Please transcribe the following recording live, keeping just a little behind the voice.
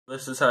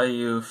This is how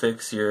you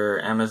fix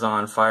your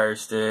Amazon Fire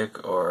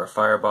Stick or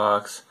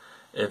Firebox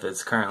if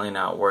it's currently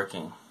not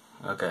working.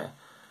 Okay,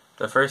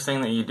 the first thing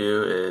that you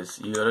do is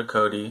you go to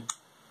Kodi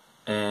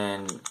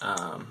and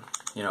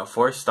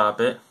force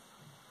stop it,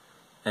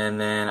 and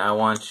then I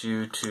want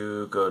you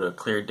to go to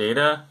clear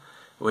data,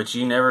 which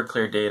you never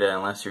clear data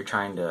unless you're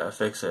trying to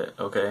fix it,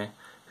 okay?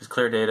 Because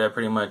clear data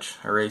pretty much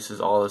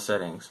erases all the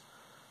settings.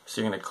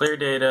 So you're going to clear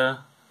data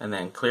and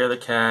then clear the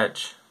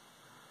cache,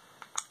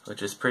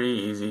 which is pretty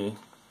easy.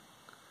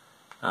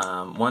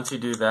 Once you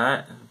do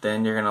that,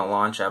 then you're going to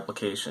launch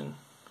application.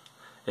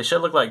 It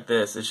should look like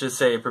this. It should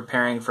say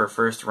preparing for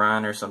first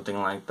run or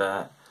something like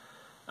that.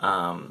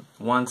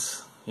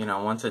 Once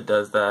it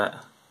does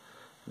that,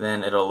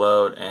 then it'll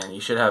load and you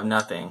should have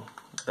nothing.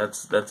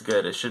 That's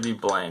good. It should be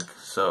blank.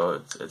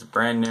 So it's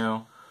brand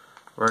new.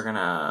 We're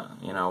gonna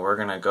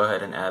go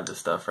ahead and add the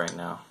stuff right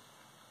now.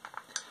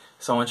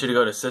 So I want you to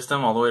go to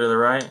System all the way to the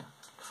right,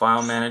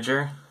 File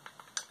Manager,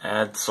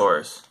 Add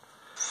Source.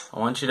 I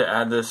want you to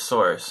add this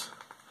source.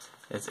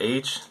 It's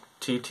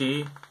http://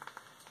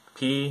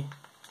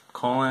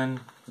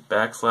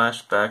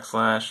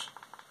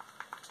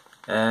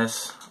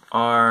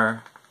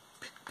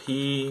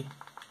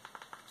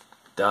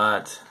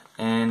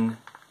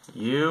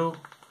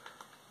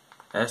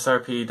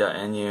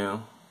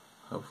 srp.nu.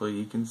 Hopefully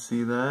you can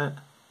see that.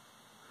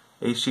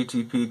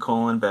 http://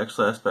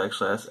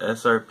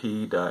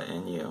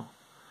 srp.nu.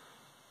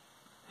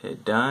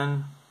 Hit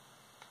done.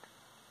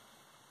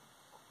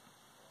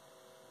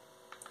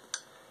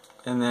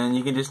 And then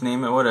you can just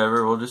name it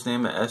whatever. We'll just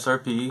name it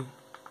SRP.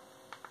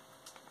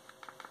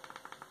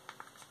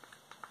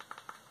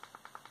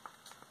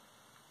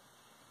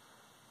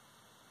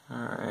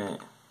 Alright.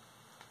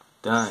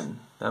 Done.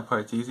 That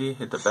part's easy.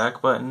 Hit the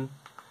back button.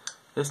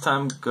 This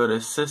time go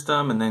to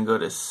System and then go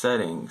to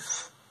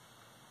Settings.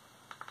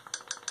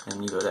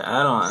 And you go to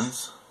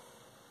Add-ons.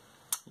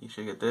 You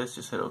should get this.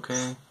 Just hit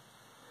OK.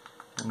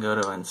 And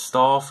go to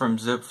Install from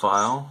Zip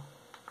File.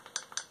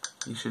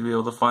 You should be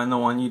able to find the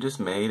one you just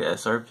made,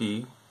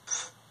 SRP.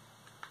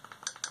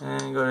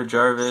 And go to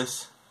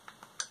Jarvis,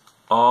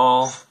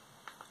 All,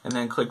 and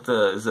then click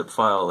the zip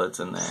file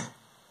that's in there.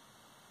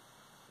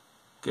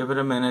 Give it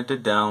a minute to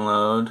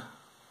download.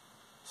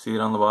 See it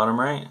on the bottom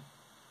right?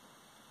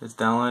 It's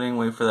downloading.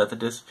 Wait for that to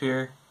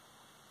disappear.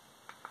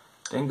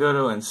 Then go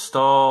to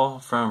Install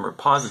from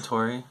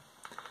Repository,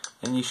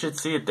 and you should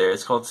see it there.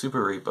 It's called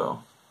Super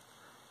Repo.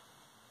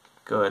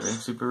 Go ahead and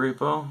Super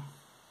Repo.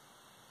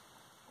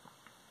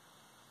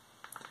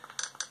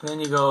 Then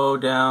you go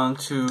down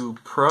to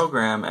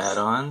Program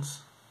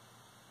Add-ons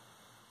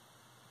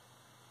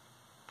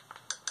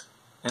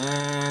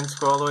and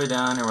scroll all the way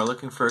down, and we're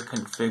looking for a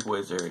Config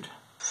Wizard.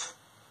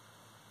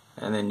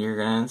 And then you're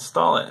going to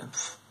install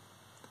it.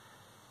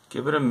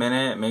 Give it a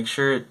minute, make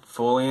sure it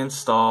fully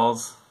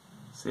installs.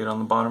 See it on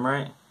the bottom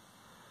right?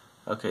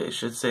 Okay, it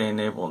should say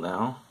Enable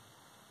now.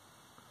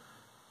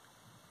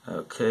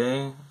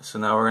 Okay, so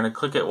now we're going to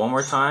click it one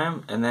more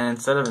time, and then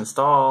instead of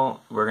Install,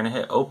 we're going to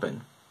hit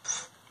Open.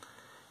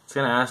 It's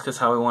going to ask us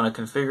how we want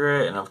to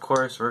configure it, and of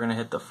course we're going to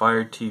hit the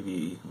Fire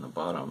TV on the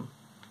bottom.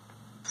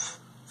 It's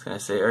going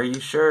to say, are you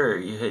sure?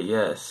 You hit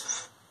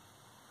yes.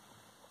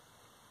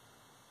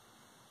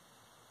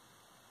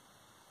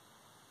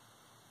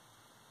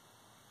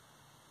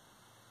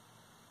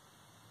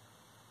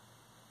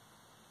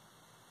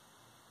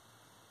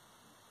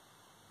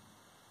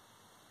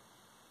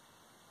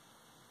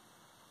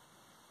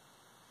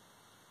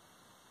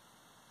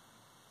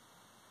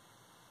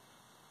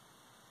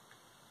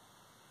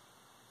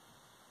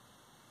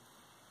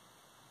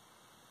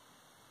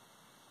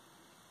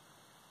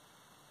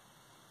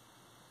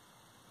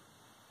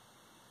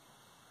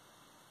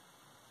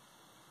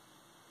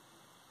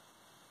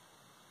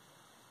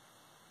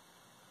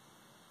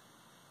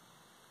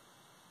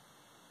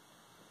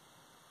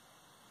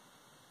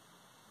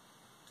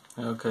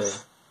 Okay,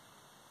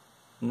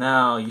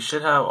 now you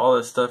should have all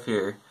this stuff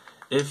here.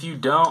 If you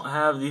don't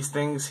have these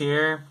things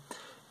here,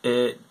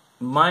 it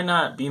might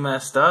not be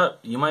messed up.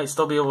 You might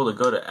still be able to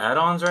go to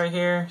add-ons right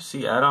here.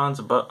 See add-ons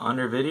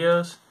under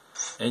videos,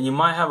 and you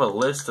might have a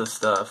list of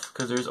stuff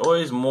because there's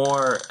always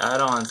more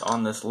add-ons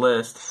on this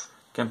list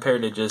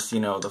compared to just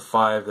the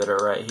 5 that are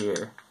right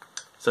here.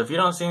 So if you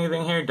don't see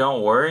anything here,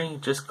 don't worry.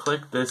 Just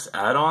click this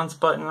add-ons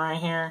button right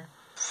here.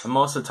 And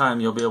most of the time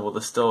you'll be able to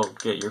still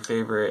get your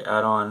favorite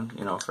add-on,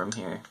 from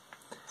here.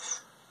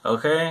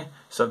 Okay,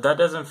 so if that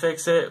doesn't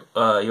fix it,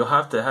 you'll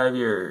have to have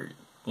your,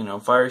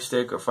 Fire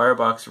Stick or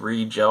Firebox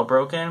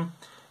re-jailbroken,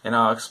 and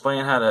I'll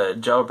explain how to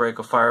jailbreak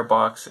a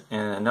Firebox in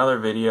another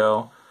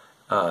video,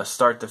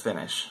 start to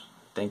finish.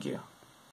 Thank you.